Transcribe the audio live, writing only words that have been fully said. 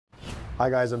Hi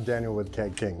guys, I'm Daniel with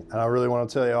Keg King, and I really want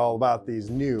to tell you all about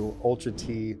these new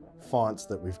UltraT fonts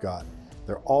that we've got.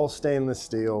 They're all stainless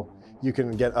steel. You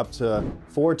can get up to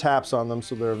 4 taps on them,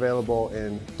 so they're available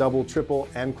in double, triple,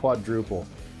 and quadruple.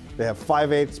 They have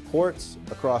 5/8 ports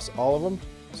across all of them,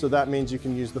 so that means you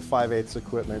can use the 5/8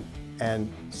 equipment and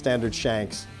standard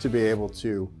shanks to be able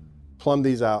to plumb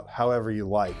these out however you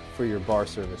like for your bar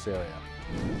service area.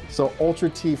 So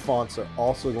UltraT fonts are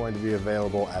also going to be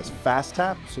available as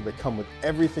FasTap, so they come with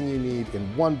everything you need in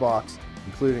one box,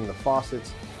 including the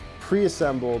faucets,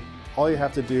 pre-assembled. All you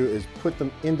have to do is put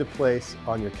them into place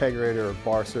on your kegerator or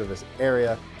bar service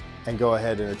area and go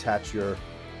ahead and attach your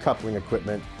coupling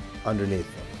equipment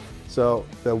underneath them. So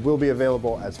they will be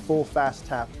available as full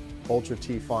FasTap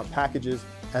UltraT font packages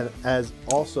and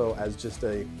also as just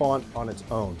a font on its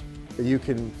own that you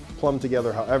can plumb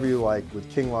together however you like with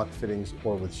KingLok Fittings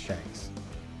or with shanks.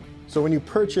 So when you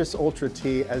purchase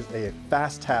UltraT as a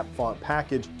FasTap font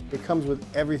package, it comes with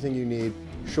everything you need,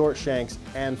 short shanks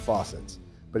and faucets.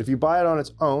 But if you buy it on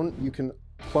its own, you can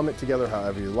plumb it together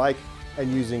however you like,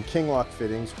 and using KingLok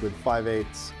Fittings with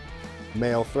 5/8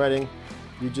 male threading,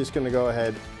 you're just gonna go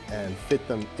ahead and fit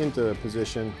them into a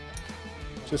position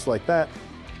just like that,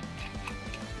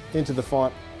 into the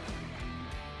font,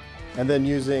 and then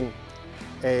using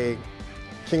a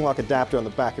KingLok adapter on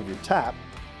the back of your tap,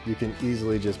 you can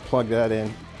easily just plug that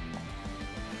in,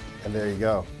 and there you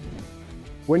go.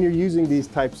 When you're using these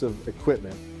types of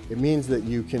equipment, it means that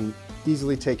you can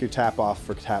easily take your tap off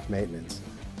for tap maintenance.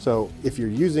 So if you're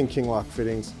using KingLok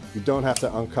Fittings, you don't have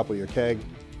to uncouple your keg.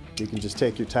 You can just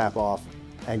take your tap off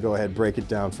and go ahead, break it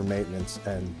down for maintenance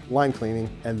and line cleaning,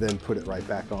 and then put it right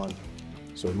back on.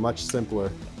 So much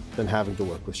simpler than having to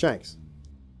work with shanks.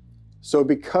 So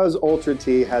because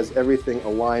UltraT has everything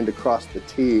aligned across the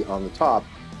T on the top,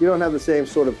 you don't have the same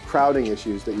sort of crowding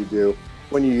issues that you do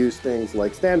when you use things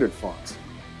like standard fonts.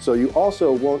 So you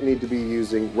also won't need to be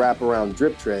using wraparound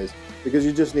drip trays because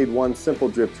you just need one simple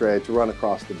drip tray to run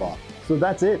across the bottom. So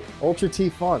that's it,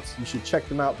 UltraT fonts. You should check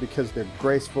them out because they're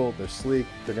graceful, they're sleek,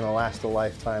 they're gonna last a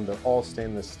lifetime, they're all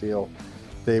stainless steel.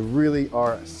 They really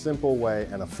are a simple way,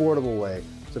 an affordable way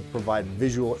to provide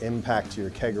visual impact to your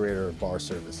kegerator or bar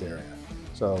service area.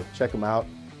 So check them out,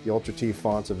 the UltraT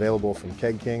fonts available from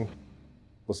Keg King.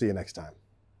 We'll see you next time.